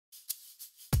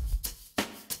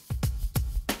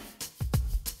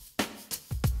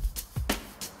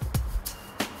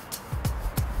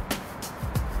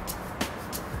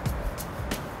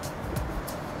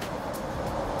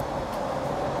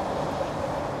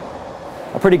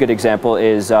A pretty good example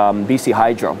is BC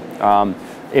Hydro.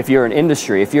 If you're an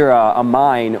industry, if you're a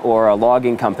mine or a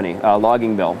logging company, a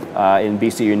logging mill in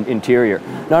BC Interior,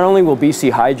 not only will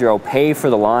BC Hydro pay for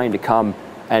the line to come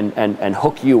and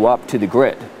hook you up to the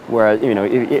grid, where, you know,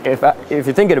 if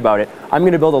you're thinking about it, I'm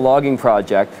going to build a logging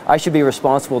project, I should be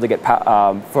responsible to get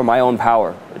for my own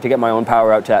power, to get my own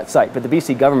power out to that site. But the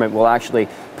BC government will actually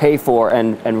pay for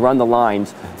and run the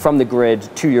lines from the grid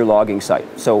to your logging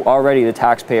site. So already the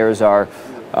taxpayers are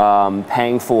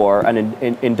paying for an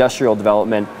industrial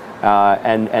development,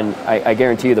 and I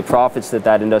guarantee you the profits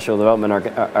that industrial development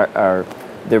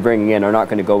they're bringing in are not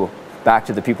going to go back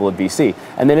to the people of BC.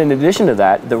 And then in addition to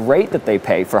that, the rate that they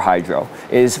pay for hydro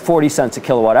is 40 cents a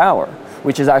kilowatt hour,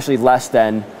 which is actually less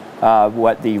than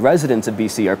what the residents of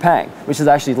BC are paying, which is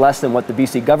actually less than what the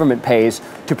BC government pays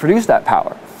to produce that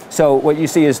power. So what you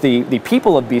see is the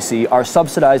people of BC are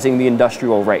subsidizing the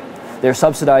industrial rate. They're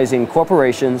subsidizing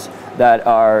corporations that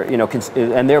are, you know,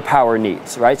 and their power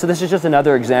needs, right? So this is just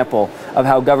another example of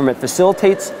how government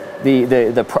facilitates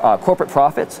the corporate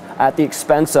profits at the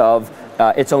expense of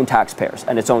its own taxpayers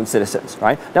and its own citizens,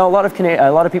 right? Now, a lot of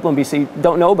people in BC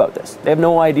don't know about this. They have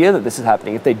no idea that this is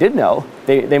happening. If they did know,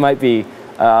 they might be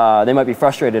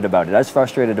frustrated about it, as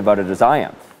frustrated about it as I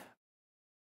am.